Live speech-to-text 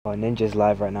Oh, Ninja's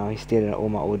live right now. He's stealing all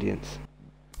my audience.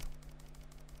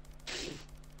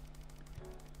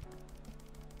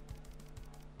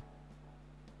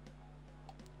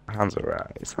 Hands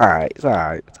alright. It's alright. It's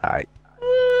alright. It's alright.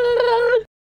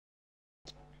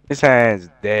 His hand's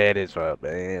dead as fuck,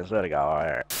 man. Swear to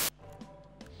God.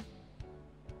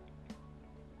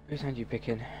 Whose hand you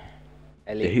picking?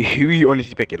 Yeah, Ellie. who are you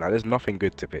honestly picking? Like, there's nothing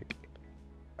good to pick.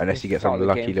 Unless you get some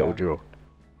lucky little draw.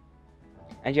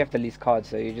 And you have the least cards,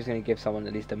 so you're just gonna give someone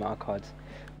the least amount of cards.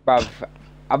 Bruv,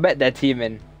 I bet they're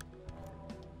teaming.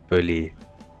 Fully.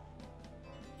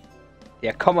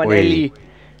 Yeah, come on, Wait. Ellie.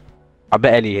 I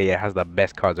bet Ellie here has the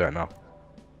best cards right now.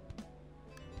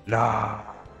 Nah.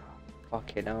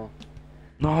 Fucking hell.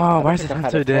 No, why is think his I've hand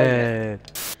had so a phone yet.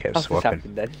 dead? Kept How's this swapping.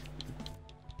 happened then?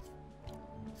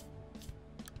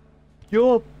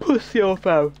 You're a pussy off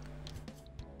out.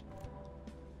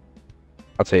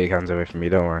 I'll take your hands away from me,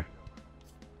 don't worry.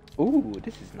 Ooh,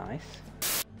 this is nice.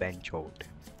 Bench hold.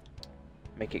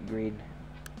 Make it green.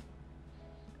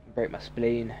 Break my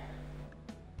spleen.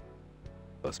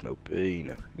 That's no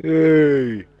pain.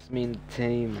 Hey! It's mean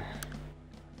team.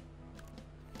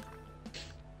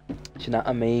 Do you know what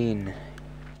I mean?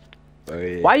 Oh,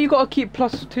 yeah. Why you gotta keep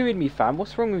 +2 in me, fam?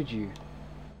 What's wrong with you?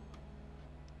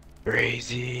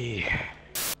 Crazy.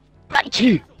 Thank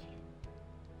you!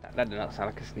 That did not sound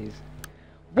like a sneeze.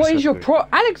 What is your pro?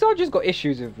 Alexandra's got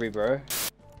issues with me, bro.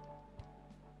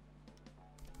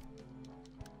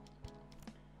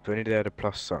 If only they had a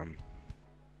plus something.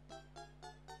 I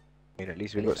mean, at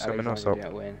least we've got something else up.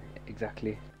 Don't win.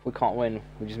 Exactly. If we can't win,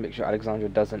 we just make sure Alexandra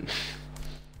doesn't.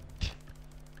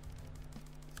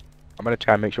 I'm gonna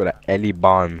try and make sure that Ellie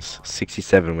Barnes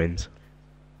 67 wins.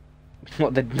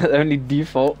 What, the only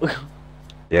default?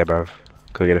 Yeah, bruv.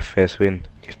 Could get a first win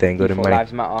if they ain't got the Default money.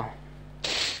 lives matter.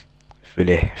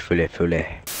 Fully.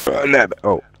 Run that.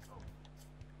 Oh.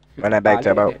 Run that back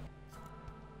to about.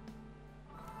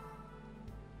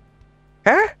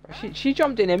 Huh? She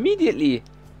jumped in immediately.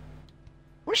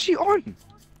 What's she on?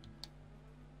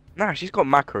 Nah, she's got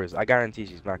macros. I guarantee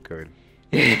she's macroing.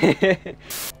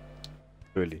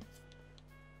 Fully.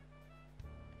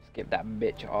 Skip that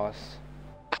bitch ass.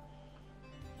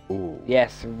 Ooh.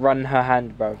 Yes, run her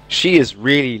hand, bro. She is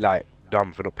really like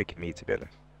dumb for not picking me, to be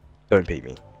honest. Don't pick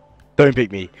me. Don't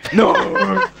pick me. No!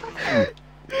 I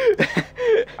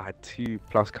had 2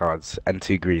 plus cards and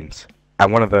 2 greens.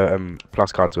 And one of the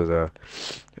plus cards was a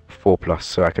 4+,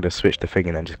 so I could have switched the thing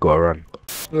and then just got a run.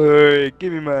 Hey,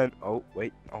 give me, man. Oh,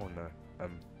 wait. Oh, no.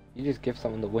 You just give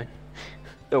someone the win.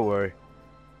 Don't worry.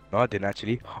 No, I didn't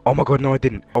actually. Oh my god, no, I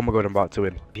didn't. Oh my god, I'm about to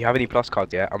win. If you have any plus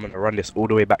cards, yeah, I'm gonna run this all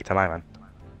the way back to my man.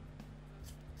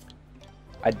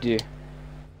 I do.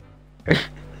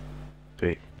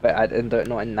 Sweet. But I don't,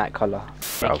 not in that colour.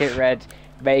 Make Ralph. it red.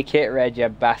 Make it red, you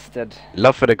bastard.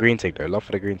 Love for the green thing, though. Love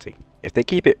for the green thing. If they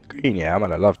keep it green, yeah, I'm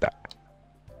gonna love that.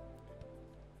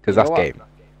 Because You that's know what? game.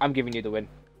 I'm giving you the win.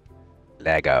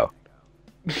 Lego.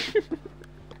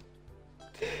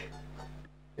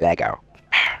 Lego.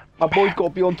 My boy's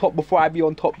gotta be on top before I be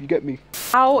on top, you get me?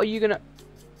 How are you gonna...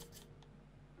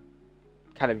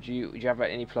 Callum, do you have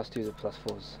any +2s or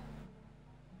 +4s?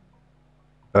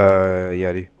 Yeah,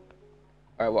 I do.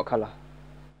 Alright, what colour?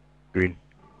 Green.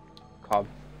 Calm.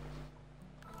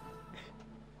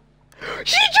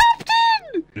 She jumped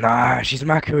in! Nah, she's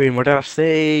macroing. What did I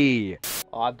say?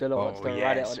 Oh, Abdullah wants to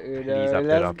run it on Uno. Please,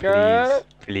 Abdullah, Let's go.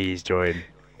 please join.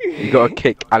 You gotta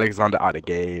kick Alexander out of the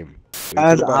game.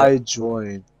 And I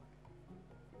join.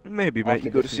 Maybe, mate. After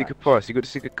You got the this secret match. pass. You got the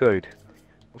secret code.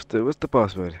 What's the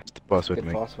password? What's the password, Good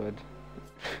mate? password.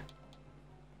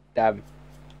 Damn,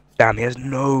 Damn, he has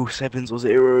no 7s or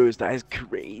 0s. That is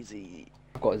crazy.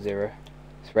 I've got a 0.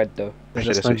 It's red though. I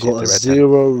should've This man switched it got a to red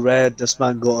 0 red. This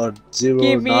man got a 0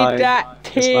 Give me 9. that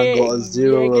This man got a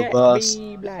 0 you get reverse.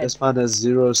 me, blood. This man has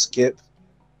 0 skip.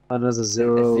 Man has a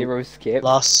 0 0 skip.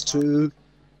 +2.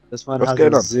 This man What's has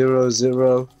going a on? 0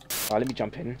 0. Oh, let me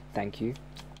jump in. Thank you.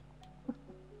 I'm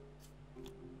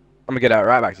gonna get that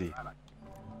right back to you.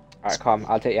 Alright, calm.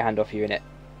 I'll take your hand off you in it.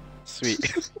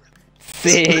 Sweet.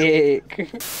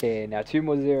 Sick. Okay, now 2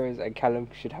 more 0s and Callum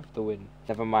should have the win.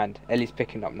 Never mind. Ellie's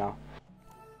picking up now.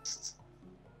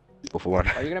 4 for 1.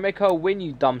 Are you gonna make her win,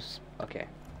 you dumb? Okay.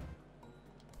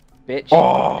 Bitch.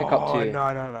 Oh, Pick up 2.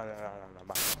 no.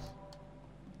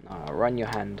 Nah, run your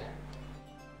hand.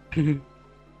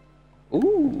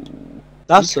 Ooh.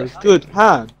 That's a good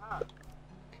hand.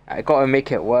 I gotta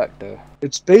make it work though.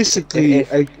 It's basically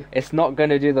It's not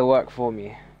gonna do the work for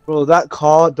me. bro. That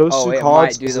card, those Oh, 2 it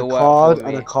cards, might do is the a work card for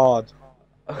and me. a card.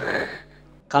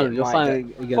 Callum, It you're might fighting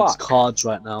do. against Fuck. cards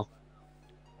right now.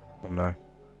 Oh no.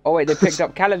 Oh wait, they picked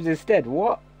up Callum's instead.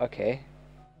 What? Okay.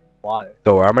 Why?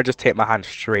 So I'm gonna just take my hand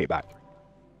straight back.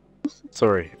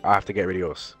 Sorry, I have to get rid of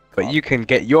yours. But you can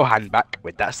get your hand back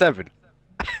with that 7.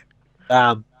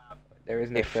 Damn. There is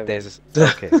no If 7. there's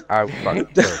okay, I sorry.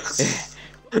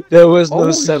 There was no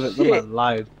Oh, 7. The shit. man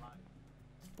lied.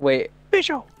 Wait.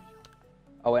 Visual.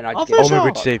 Oh wait, no, I Oh, just gave Oh Visual. my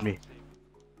it. god, save me.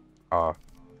 Oh,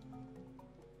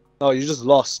 No, you just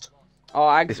lost.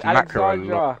 Oh, This macro a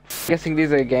Alexandra. Guessing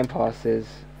these are game passes.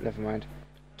 Never mind.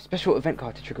 Special event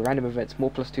card to trigger random events, more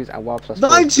 +2s and wild +4s.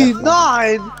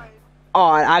 99! Oh,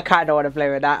 I kind of want to play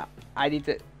with that. I need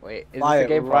to wait. Is Buy this a it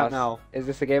game right pass? now. Is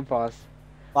this a game pass?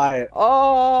 Buy it.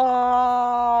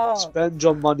 Oh! Spend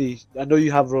your money. I know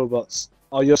you have Roblox.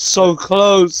 Oh, you're so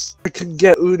close. I can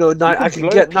get Uno 9. I can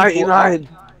blow get people 99.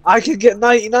 I can get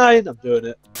 99. I'm doing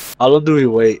it. How long do we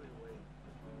wait?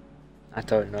 I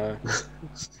don't know.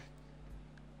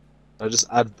 I just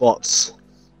add bots.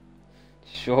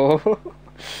 Sure.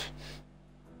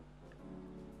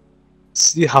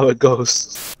 See how it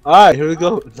goes. Alright, here we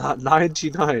go.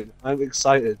 99. I'm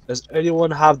excited. Does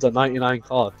anyone have the 99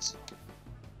 cards?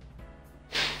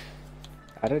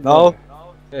 I don't No?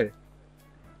 know. Okay.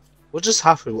 What just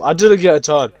happened? I didn't get a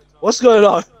turn. What's going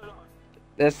on?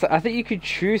 I think you could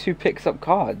choose who picks up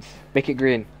cards. Make it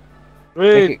green.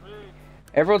 Green. Make it...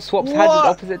 Everyone swaps hands in What? the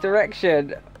opposite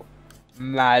direction.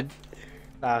 Mad.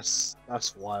 That's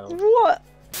wild. What?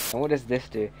 And what does this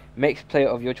do? Makes player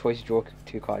of your choice draw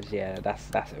 2 cards. Yeah,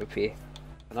 that's OP.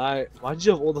 And why'd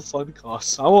you have all the fun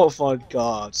cards? I want fun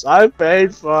cards. I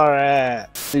paid for it.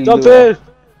 Jump in.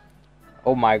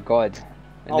 Oh my god.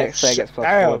 The Oh, next player shit. gets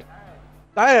Damn. +4.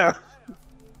 Damn.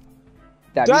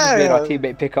 Damn, you just made our Damn.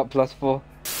 teammate pick up +4.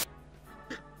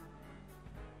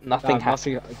 Nothing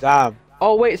happened. Damn.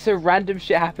 Oh wait, so random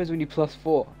shit happens when you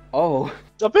 +4. Oh.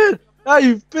 Jump in. Ah,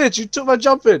 you bitch. You took my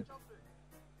jump in.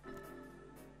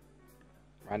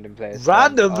 Random players.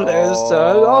 Random players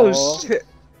turn. Oh shit.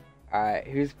 Alright,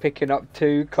 who's picking up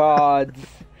 2 cards?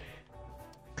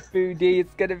 Foodie,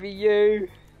 it's gonna be you.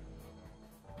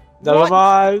 Never What?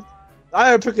 mind.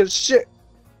 I am picking shit.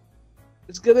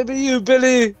 It's gonna be you,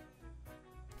 Billy.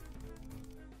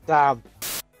 Damn.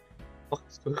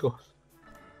 What's going on?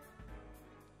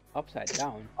 Upside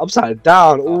down. Upside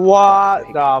down. Oh,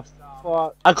 What fuck's the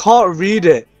fuck? I can't read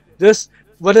it. This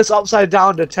when it's upside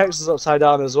down, the text is upside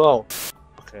down as well.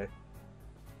 Okay.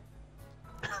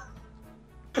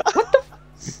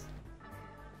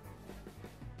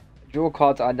 Draw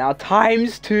cards are now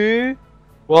 ×2.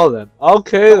 Well then.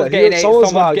 Okay Someone's then. getting 8, Someone's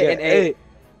someone's about to getting get 8. 8.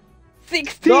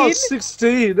 16. No,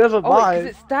 16. Never Oh wait, because mind.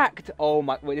 it's stacked. Oh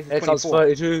my, wait, this is Here comes 24.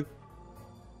 32.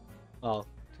 Oh.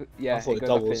 Yeah, I thought it goes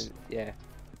up doubles. in- yeah.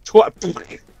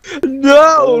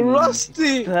 No, Holy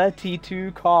Rusty.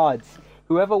 32 cards.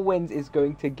 Whoever wins is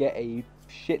going to get a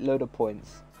shitload of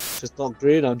points. If it's not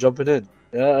green, I'm jumping in.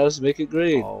 Yeah, let's make it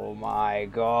green. Oh my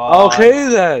god. Okay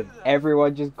then.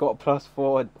 Everyone just got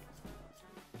 +4.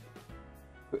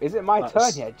 Is it my turn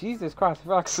That's- yet? Jesus Christ, I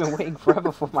feel like I've been waiting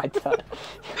forever for my turn.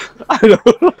 I know.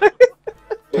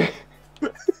 Right?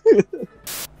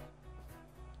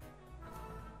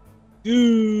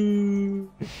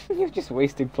 You. You're just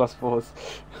wasting +4s.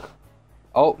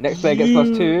 Oh, next player gets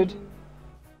 +2'd.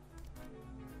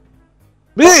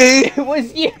 Me? It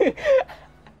was you!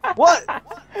 What?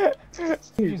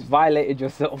 You just violated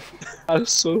yourself. I have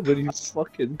so many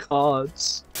fucking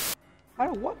cards. I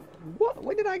don't, what?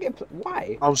 When did I get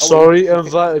why? I'm Oh, sorry, wait.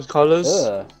 inverted colors.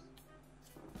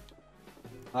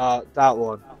 Ugh. That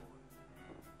one.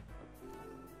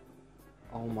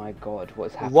 Oh my god,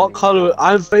 what's happening? What color?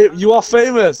 You are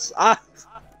famous.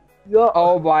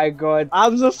 Oh my god.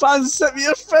 Fan sent me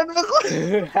a friend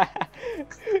request.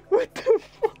 What the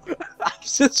fuck?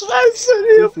 This fan sent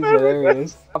me a This is friend hilarious.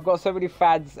 request. I've got so many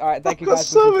fans. Alright, thank you I've got guys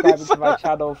for so many subscribing to my fans.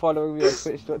 channel, following me on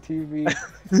twitch.tv.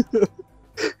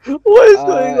 What is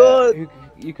going on?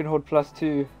 You can hold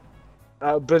 +2.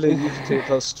 Billy, you can take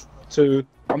 +2.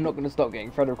 I'm not gonna stop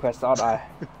getting friend requests, aren't I?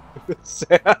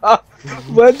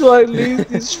 When do I leave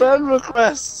these friend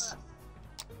requests?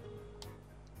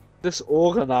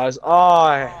 Disorganized. Oh,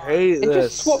 I hate It this.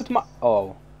 just swapped my.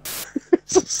 Oh,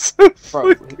 It's so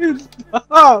Bro. freaking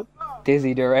dumb.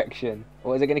 dizzy direction.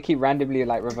 Or is it gonna keep randomly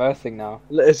like reversing now?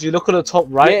 If you look at the top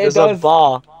right, Yeah, it there's does. a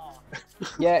bar.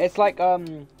 Yeah, it's like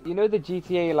you know the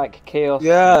GTA like chaos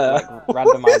Yeah. like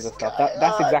randomizer stuff.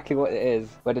 That's exactly what it is.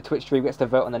 Where the Twitch stream gets to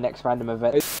vote on the next random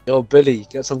event. Yo, Billy,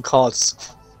 get some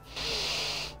cards.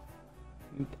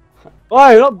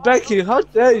 Why, not Becky? How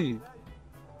dare you?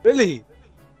 Billy!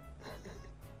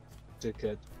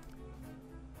 Dickhead.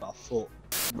 I thought.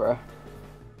 Bruh.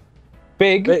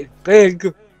 Big. Big.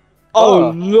 Oh, Oh.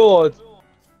 Lord.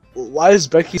 Why is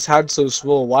Becky's hand so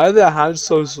small? Why are their hands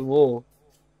so small?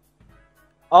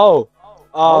 Oh,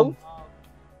 Oh?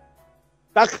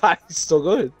 that guy's still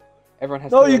good. Everyone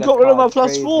has No, to you roll got their rid of my cards plus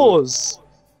crazy. fours.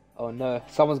 Oh no,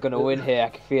 someone's gonna win here. I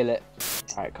can feel it.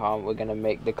 Alright, calm. We're gonna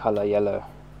make the color yellow.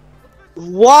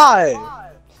 Why?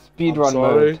 Speedrun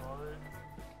sorry. mode.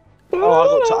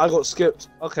 Oh, I got skipped.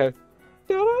 Okay.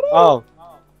 Oh,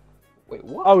 Wait,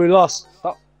 what? oh, we lost.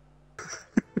 Stop.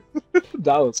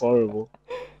 That was horrible.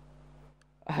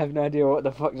 I have no idea what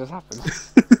the fuck just happened.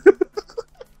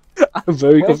 I'm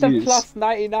very Where's the confused. plus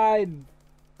 99?